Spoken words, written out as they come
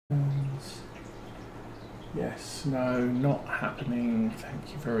Yes, no, not happening.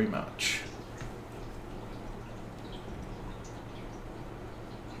 Thank you very much.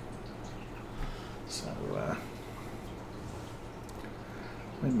 So,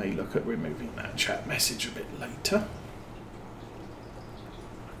 we may look at removing that chat message a bit later.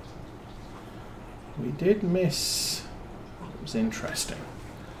 We did miss, it was interesting,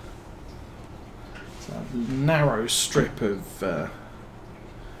 it's a narrow strip of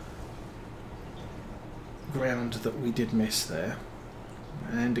ground that we did miss there,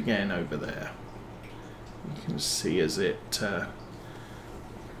 and again over there. You can see as it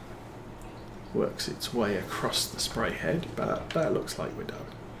works its way across the spray head, but that looks like we're done.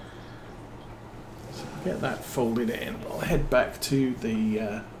 So get that folded in. I'll head back to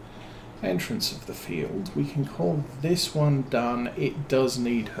the entrance of the field. We can call this one done. It does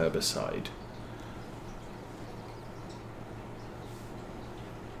need herbicide.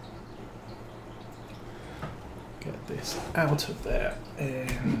 Get this out of there,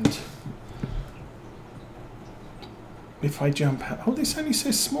 and if I jump out, oh, this only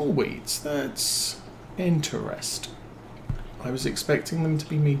says small weeds. That's interesting. I was expecting them to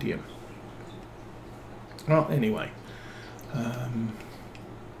be medium. Well, anyway,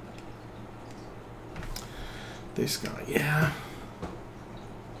 this guy, yeah.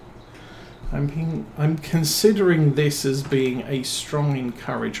 I'm considering this as being a strong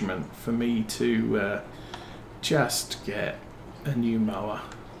encouragement for me to just get a new mower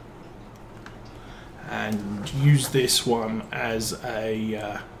and use this one as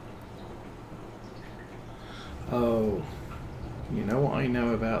a oh, you know what I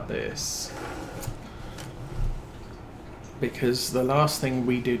know about this? Because the last thing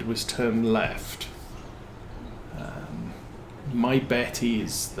we did was turn left. My bet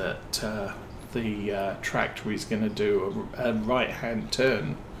is that the tractor is going to do a right-hand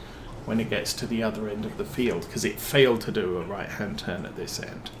turn when it gets to the other end of the field, because it failed to do a right-hand turn at this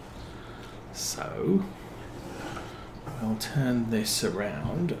end. So I'll turn this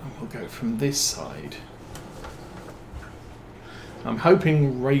around and we'll go from this side. I'm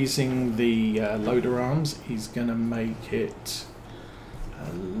hoping raising the loader arms is going to make it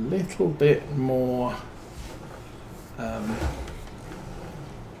a little bit more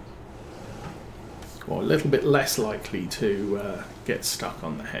or a little bit less likely to get stuck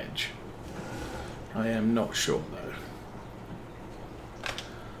on the hedge. I am not sure though.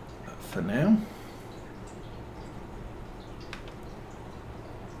 But for now,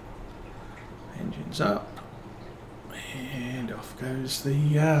 engine's up, and off goes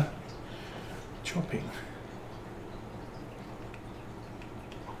the chopping.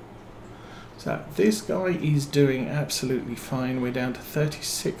 So this guy is doing absolutely fine. We're down to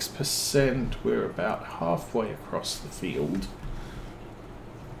 36%. We're about halfway across the field.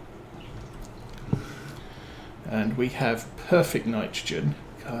 And we have perfect nitrogen,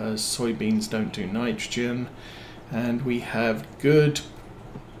 because soybeans don't do nitrogen. And we have good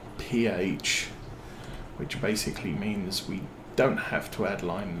pH, which basically means we don't have to add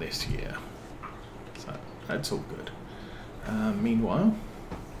lime this year. So that's all good. Meanwhile,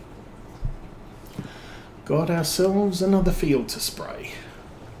 got ourselves another field to spray.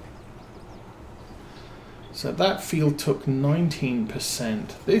 So that field took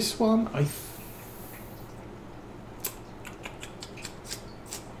 19%. This one, I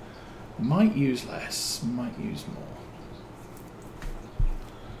might use less, might use more.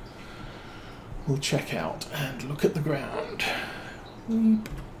 We'll check out and look at the ground.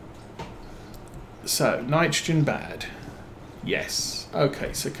 So, nitrogen bad. Yes.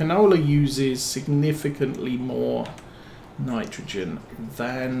 Okay, so canola uses significantly more nitrogen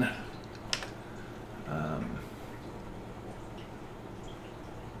than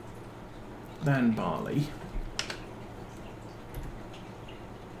barley.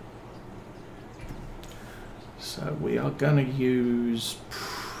 So we are going to use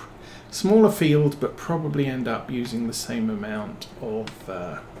smaller field, but probably end up using the same amount of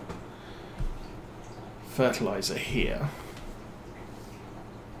fertilizer here.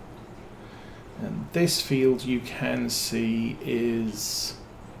 And this field, you can see, is,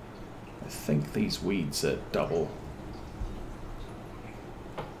 I think these weeds are double.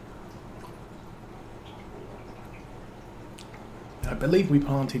 I believe we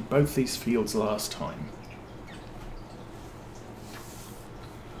planted both these fields last time.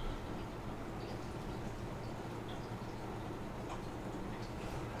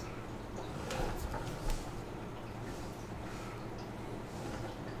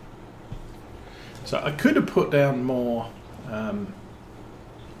 So I could have put down more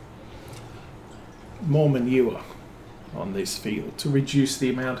manure on this field to reduce the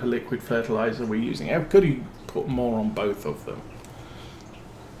amount of liquid fertilizer we're using. How could you put more on both of them?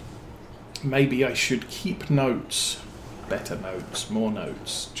 Maybe I should keep notes, better notes, more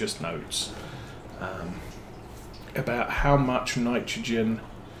notes, just notes, about how much nitrogen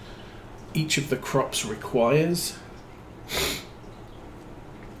each of the crops requires,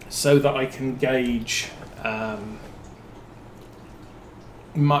 so that I can gauge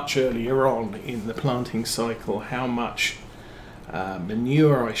much earlier on in the planting cycle how much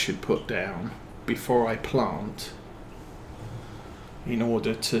manure I should put down before I plant, in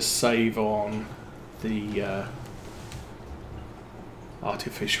order to save on the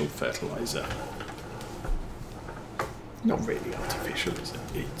artificial fertilizer. Not really artificial, is it?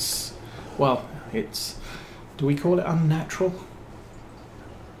 It's, well, it's, do we call it unnatural?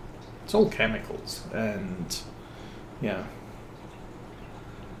 It's all chemicals, and yeah,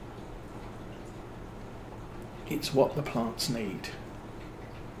 it's what the plants need.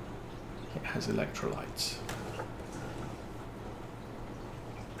 It has electrolytes.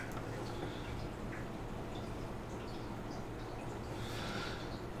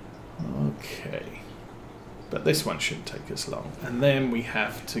 Okay, but this one shouldn't take us long. And then we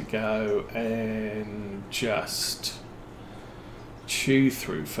have to go and just chew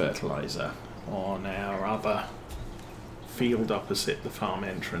through fertilizer on our other field opposite the farm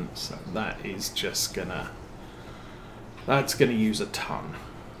entrance. And that is just that's gonna use a ton.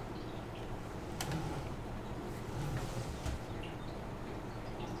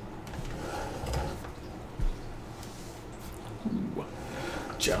 Ooh,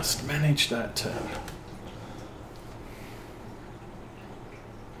 just managed that turn.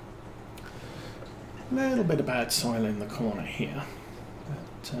 A little bit of bad soil in the corner here,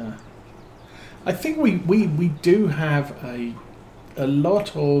 but I think we do have a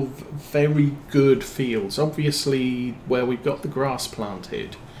lot of very good fields. Obviously, where we've got the grass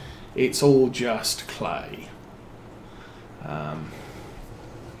planted, it's all just clay.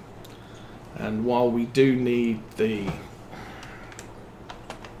 And while we do need the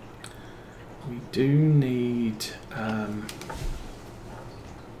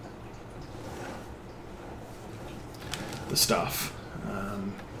stuff.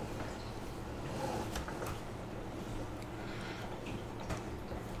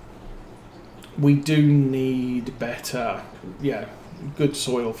 We do need better, good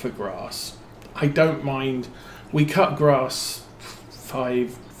soil for grass. I don't mind. We cut grass 4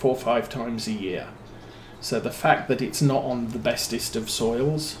 or 5 times a year. So the fact that it's not on the bestest of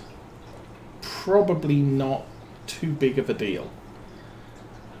soils, probably not too big of a deal,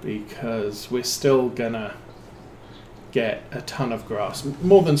 because we're still gonna get a ton of grass,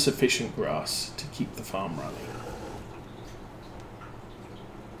 more than sufficient grass to keep the farm running.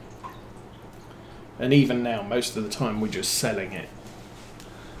 And even now, most of the time, we're just selling it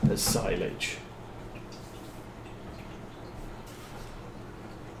as silage.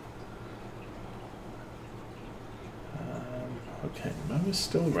 Okay, the mower's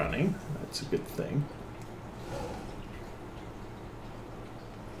still running. That's a good thing.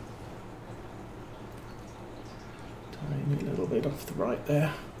 Tiny little bit off the right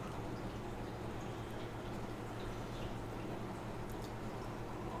there.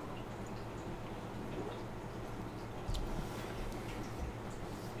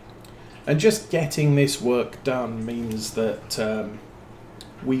 And just getting this work done means that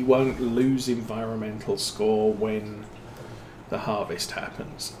we won't lose environmental score when the harvest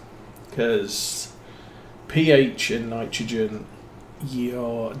happens, because pH and nitrogen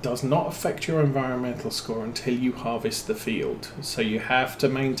does not affect your environmental score until you harvest the field. So you have to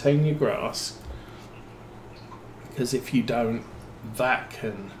maintain your grass, because if you don't, that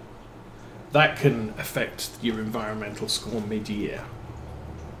can affect your environmental score mid-year.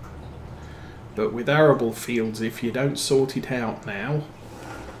 But with arable fields, if you don't sort it out now,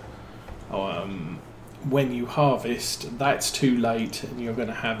 when you harvest, that's too late, and you're going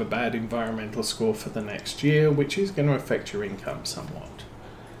to have a bad environmental score for the next year, which is going to affect your income somewhat.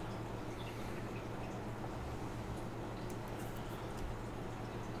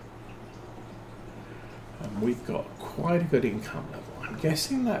 And we've got quite a good income level. I'm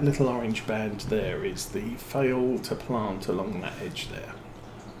guessing that little orange band there is the fail to plant along that edge there.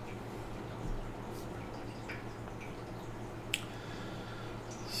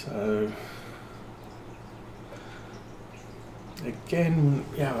 So again,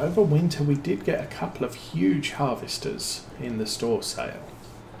 over winter we did get a couple of huge harvesters in the store sale.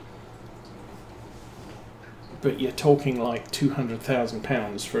 But you're talking like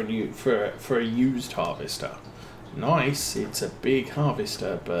 £200,000 for a used harvester. Nice, it's a big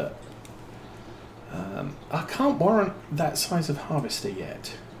harvester, but I can't warrant that size of harvester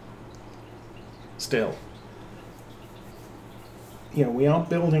yet. Still. Yeah, we are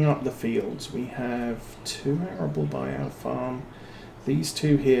building up the fields. We have 2 arable by our farm, these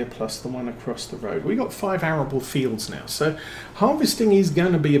 2 here plus the one across the road. We've got 5 arable fields now, so harvesting is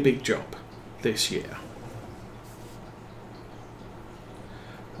going to be a big job this year.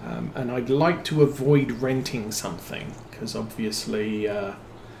 And I'd like to avoid renting something, because obviously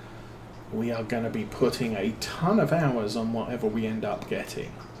we are going to be putting a ton of hours on whatever we end up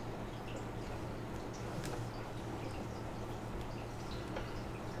getting.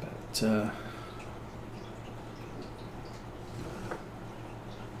 But I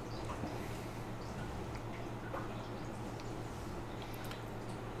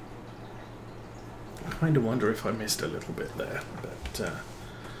kind of wonder if I missed a little bit there, but the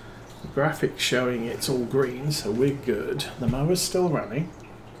graphic showing it's all green, so we're good. The mower's still running,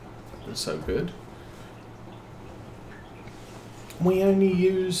 so good. We only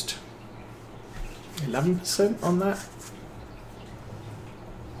used 11% on that.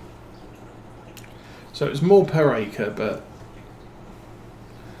 So it's more per acre, but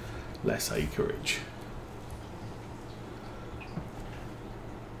less acreage.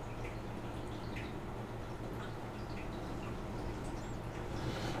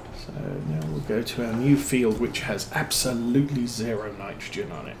 So now we'll go to our new field, which has absolutely 0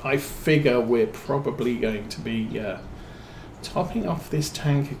 nitrogen on it. I figure we're probably going to be topping off this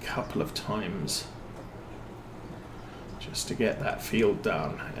tank a couple of times just to get that field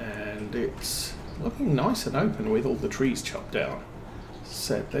done, and it's looking nice and open with all the trees chopped down.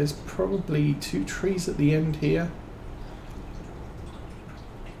 So there's probably 2 trees at the end here,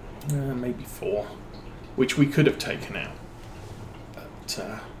 maybe 4, which we could have taken out, but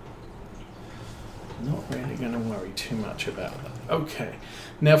not really going to worry too much about that. Okay,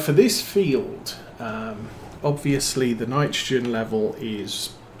 now for this field, obviously the nitrogen level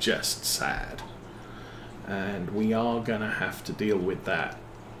is just sad, and we are going to have to deal with that,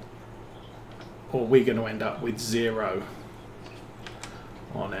 or we're going to end up with 0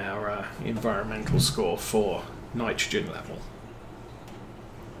 on our environmental score for nitrogen level.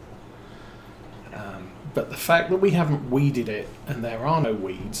 But the fact that we haven't weeded it, and there are no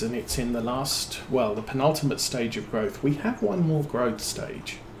weeds, and it's in the last, well, the penultimate stage of growth, we have 1 more growth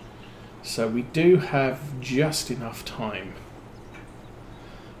stage. So we do have just enough time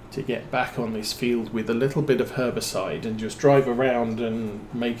to get back on this field with a little bit of herbicide and just drive around and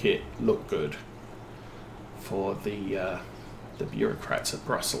make it look good for the bureaucrats at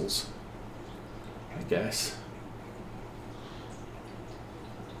Brussels, I guess.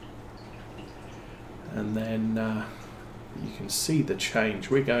 And then you can see the change.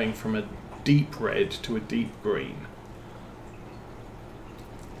 We're going from a deep red to a deep green,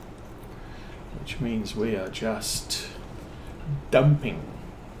 which means we are just dumping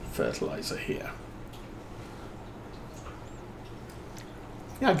fertilizer here.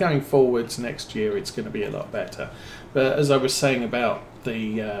 Yeah, going forwards next year it's going to be a lot better. But as I was saying about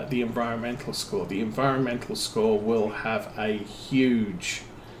the environmental score will have a huge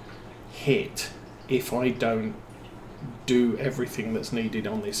hit if I don't do everything that's needed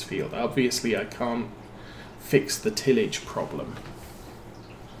on this field. Obviously I can't fix the tillage problem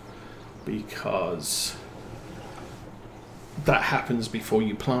because that happens before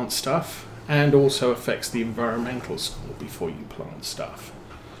you plant stuff, and also affects the environmental score before you plant stuff.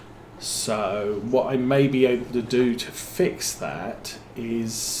 So what I may be able to do to fix that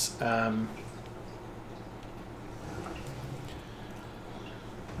is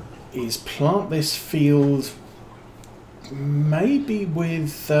plant this field maybe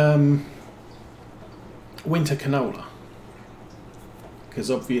with winter canola, because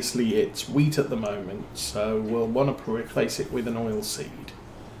obviously it's wheat at the moment, so we'll want to replace it with an oil seed.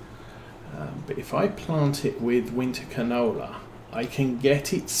 But if I plant it with winter canola, I can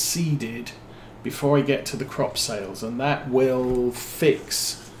get it seeded before I get to the crop sales, and that will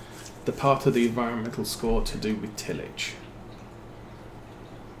fix the part of the environmental score to do with tillage.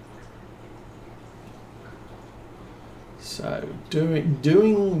 So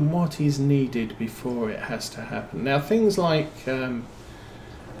doing what is needed before it has to happen. Now things like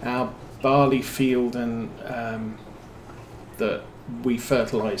our barley field and that we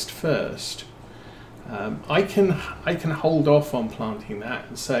fertilized first, I can hold off on planting that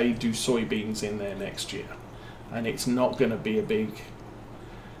and say do soybeans in there next year, and it's not going to be a big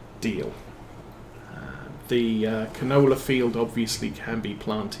deal. The canola field obviously can be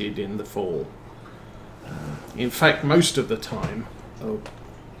planted in the fall. In fact, most of the time,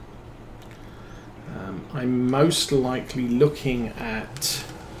 I'm most likely looking at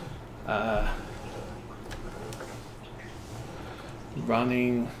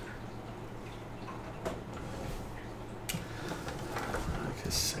running. Like I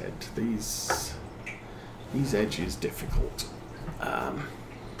said, these edges difficult.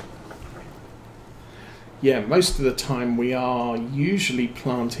 Yeah, most of the time we are usually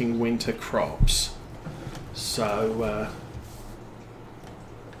planting winter crops. So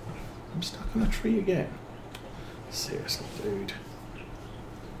I'm stuck on a tree again. Seriously, dude.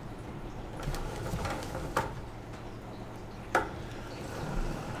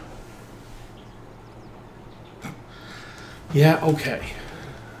 Yeah, okay.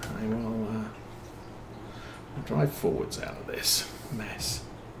 I will I'll drive forwards out of this mess.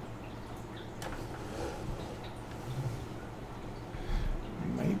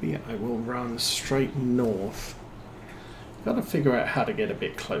 Maybe I will run straight north. Got to figure out how to get a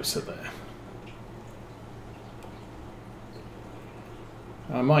bit closer there.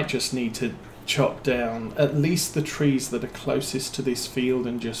 I might just need to chop down at least the trees that are closest to this field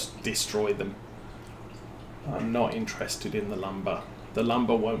and just destroy them. I'm not interested in the lumber. The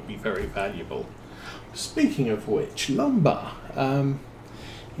lumber won't be very valuable. Speaking of which, lumber.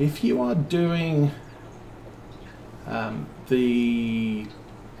 If you are doing the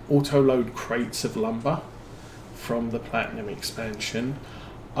auto-load crates of lumber from the Platinum expansion,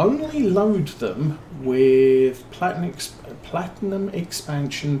 only load them with Platinum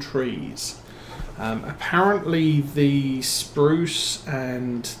expansion trees. Apparently the spruce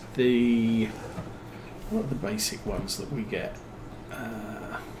and the... what are the basic ones that we get?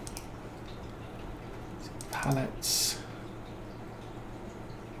 Pallets.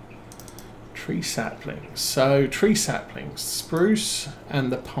 Tree saplings. So tree saplings, spruce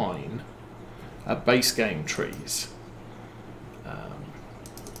and the pine are base game trees.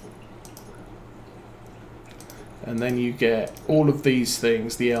 And then you get all of these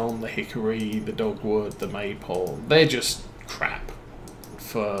things, the elm, the hickory, the dogwood, the maypole. They're just crap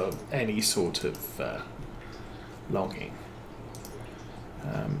for any sort of logging.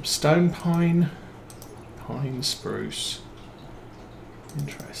 Stone pine, pine, spruce.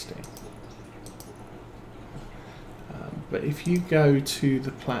 Interesting. But if you go to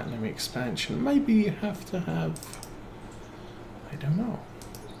the Platinum expansion, maybe you have to have, I don't know.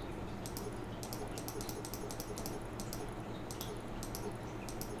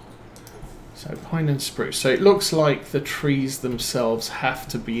 So pine and spruce. So it looks like the trees themselves have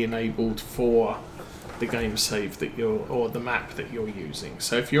to be enabled for the game save that you're, or the map that you're using.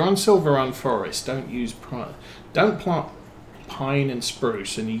 So if you're on Silver Run Forest, don't plant pine and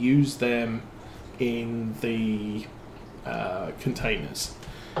spruce, and you use them in the containers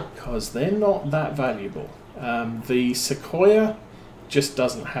because they're not that valuable. The sequoia just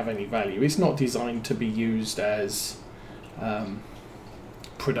doesn't have any value. It's not designed to be used as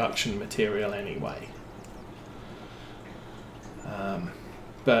production material anyway.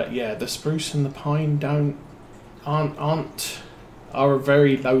 But yeah, the spruce and the pine are a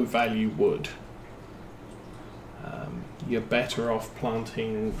very low value wood. You're better off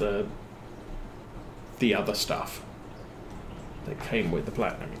planting the other stuff that came with the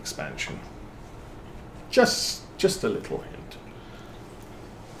Platinum expansion. Just a little hint.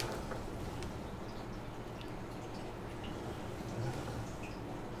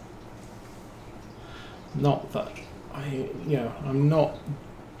 Not that I'm not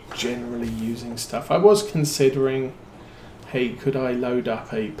generally using stuff. I was considering, hey, could I load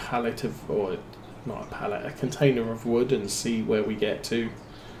up a pallet of, or not a pallet, a container of wood and see where we get to.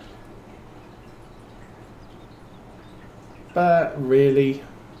 But really,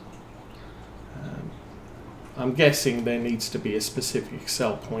 I'm guessing there needs to be a specific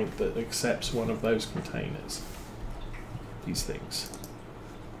sell point that accepts one of those containers. These things.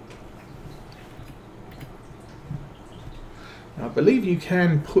 I believe you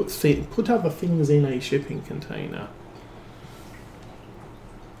can put other things in a shipping container.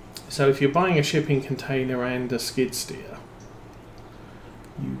 So if you're buying a shipping container and a skid steer,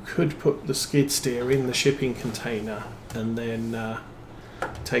 you could put the skid steer in the shipping container and then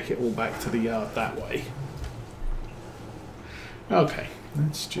take it all back to the yard that way. Okay,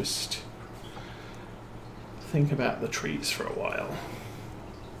 let's just think about the trees for a while.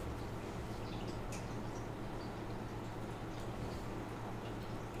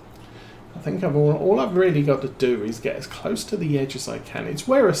 I think all I've really got to do is get as close to the edge as I can. It's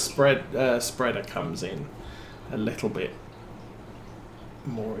where a spreader comes in a little bit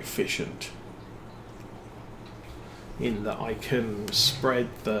more efficient, in that I can spread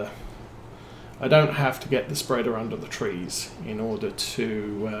I don't have to get the spreader under the trees in order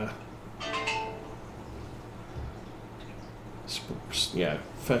to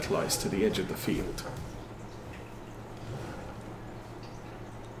fertilize to the edge of the field.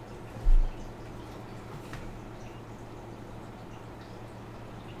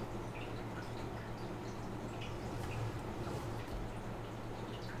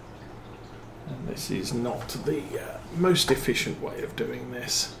 This is not the most efficient way of doing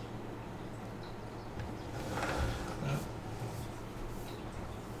this.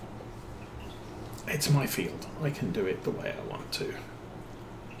 It's my field. I can do it the way I want to.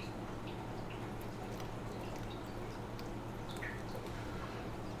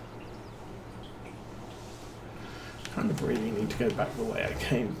 Kind of really need to go back the way I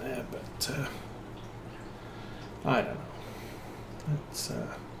came there, but I don't know. Let's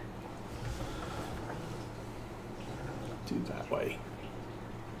do that way.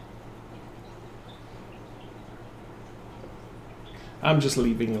 I'm just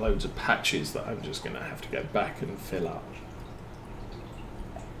leaving loads of patches that I'm just going to have to go back and fill up.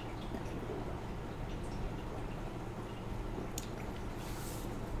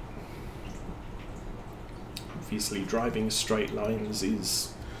 Obviously, driving straight lines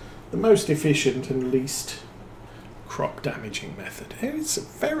is the most efficient and least crop damaging method. It's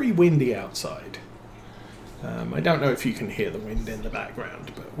very windy outside. I don't know if you can hear the wind in the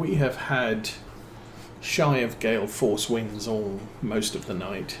background, but we have had shy of gale force winds all most of the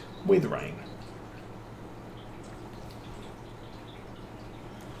night with rain.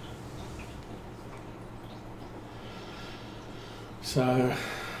 So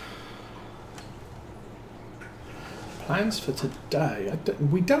plans for today,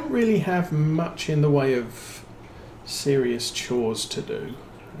 we don't really have much in the way of serious chores to do,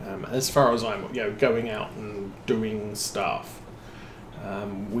 as far as I'm going out and doing stuff.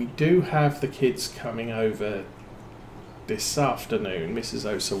 We do have the kids coming over this afternoon. Mrs.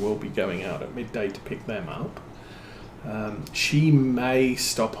 Osa will be going out at midday to pick them up. She may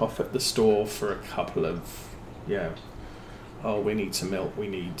stop off at the store for a couple of, oh, we need some milk, we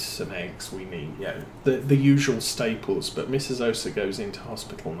need some eggs, we need, the usual staples. But Mrs. Osa goes into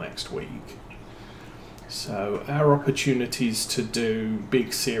hospital next week. So our opportunities to do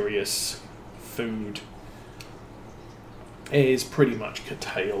big, serious food is pretty much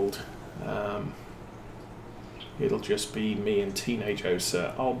curtailed. It'll just be me and teenage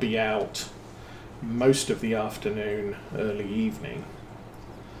Osa. I'll be out most of the afternoon, early evening,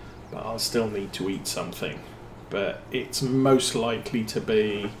 but I'll still need to eat something. But it's most likely to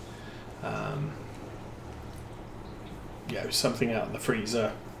be something out in the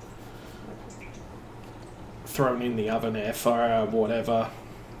freezer, thrown in the oven, air fryer, whatever,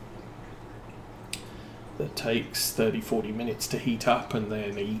 that takes 30-40 minutes to heat up and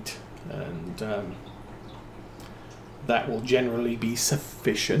then eat, and that will generally be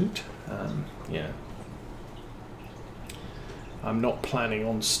sufficient. I'm not planning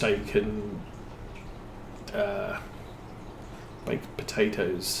on steak and baked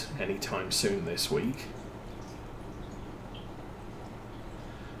potatoes anytime soon this week.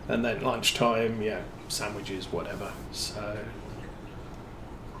 And then lunchtime, sandwiches, whatever. So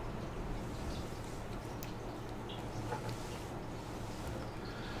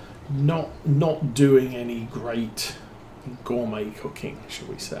not doing any great gourmet cooking, shall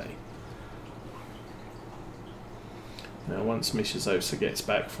we say. Now, once Mrs. Osa gets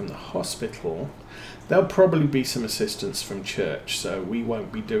back from the hospital, there'll probably be some assistance from church, so we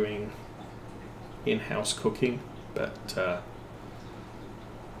won't be doing in-house cooking, but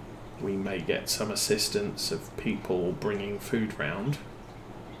we may get some assistance of people bringing food round.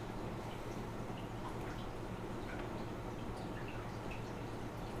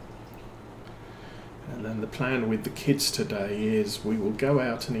 And then the plan with the kids today is we will go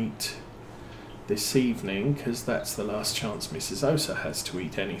out and eat this evening, because that's the last chance Mrs. Osa has to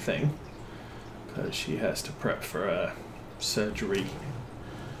eat anything, because she has to prep for a surgery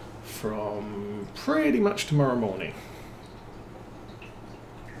from pretty much tomorrow morning.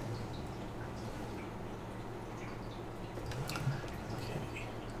 Okay,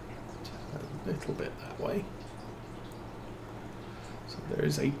 a little bit that way. So there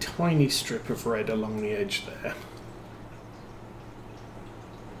is a tiny strip of red along the edge there.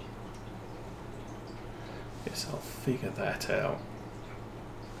 Guess I'll figure that out.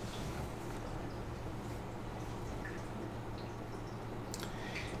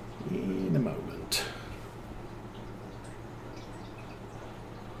 In a moment.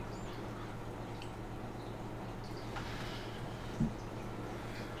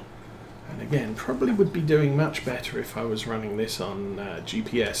 And again, probably would be doing much better if I was running this on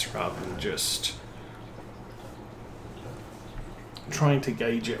GPS rather than just trying to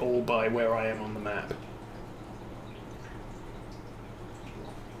gauge it all by where I am on the map.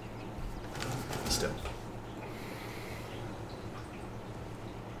 Still.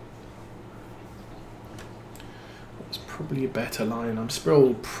 That's probably a better line. I'm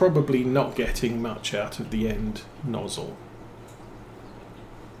still probably not getting much out of the end nozzle.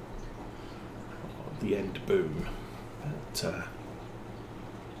 the end boom. But,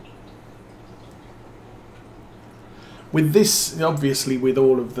 with this, obviously, with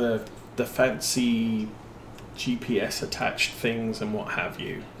all of the fancy GPS attached things and what have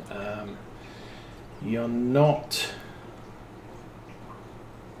you, you're not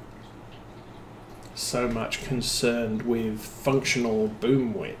so much concerned with functional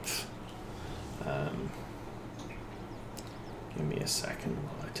boom width. Give me a second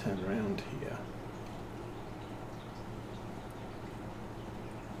while I turn around here.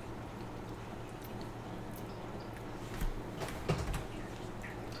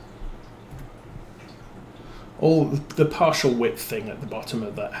 All the partial width thing at the bottom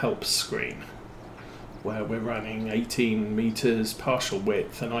of that helps screen, where we're running 18 meters partial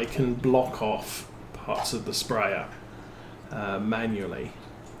width, and I can block off parts of the sprayer manually.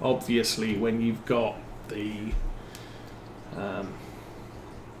 Obviously, when you've got the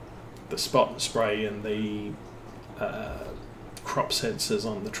spot and spray and the crop sensors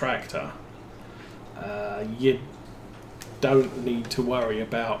on the tractor, you don't need to worry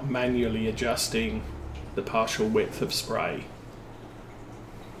about manually adjusting the partial width of spray,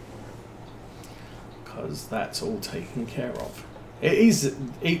 because that's all taken care of. It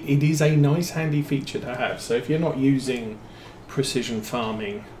is a nice handy feature to have. So if you're not using precision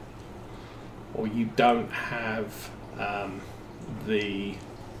farming, or you don't have the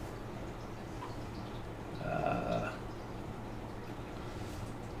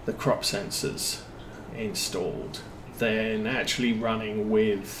crop sensors installed, then actually running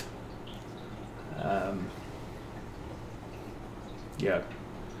with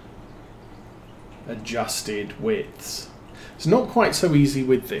adjusted widths, it's not quite so easy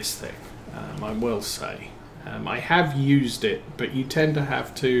with this thing, I will say. I have used it, but you tend to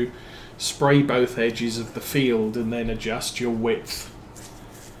have to spray both edges of the field and then adjust your width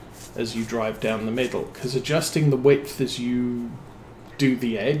as you drive down the middle, because adjusting the width as you do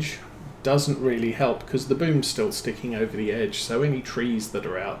the edge doesn't really help, because the boom's still sticking over the edge, so any trees that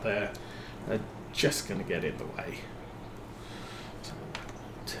are out there are just going to get in the way. So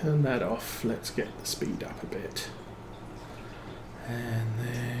turn that off, let's get the speed up a bit, and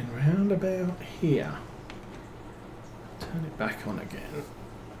then round about here turn it back on again.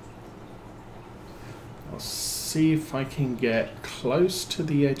 I'll see if I can get close to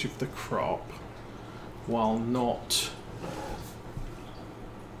the edge of the crop while not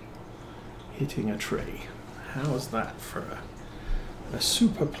hitting a tree. How's that for a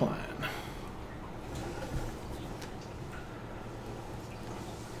super plan?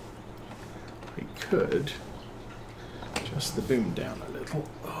 We could adjust the boom down a little.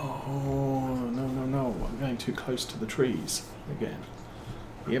 Oh, no, no, no, I'm going too close to the trees again.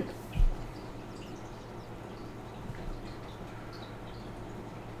 Yep.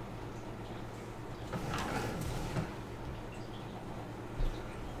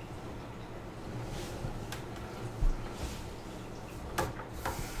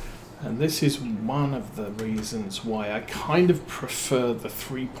 And this is one of the reasons why I kind of prefer the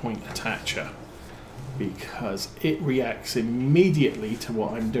 3-point attacher, because it reacts immediately to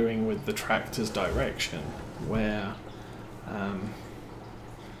what I'm doing with the tractor's direction, where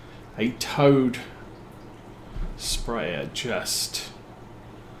a towed sprayer just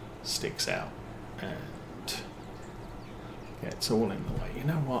sticks out and gets all in the way. You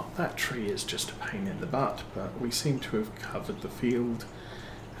know what, that tree is just a pain in the butt, but we seem to have covered the field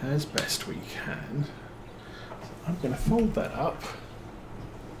as best we can. So I'm going to fold that up,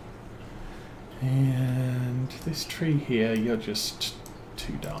 and this tree here, you're just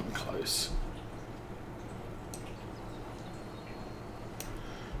too darn close.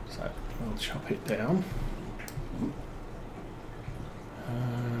 So we'll chop it down,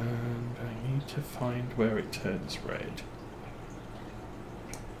 and I need to find where it turns red.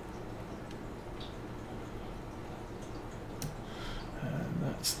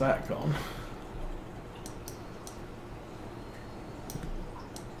 That's that gone.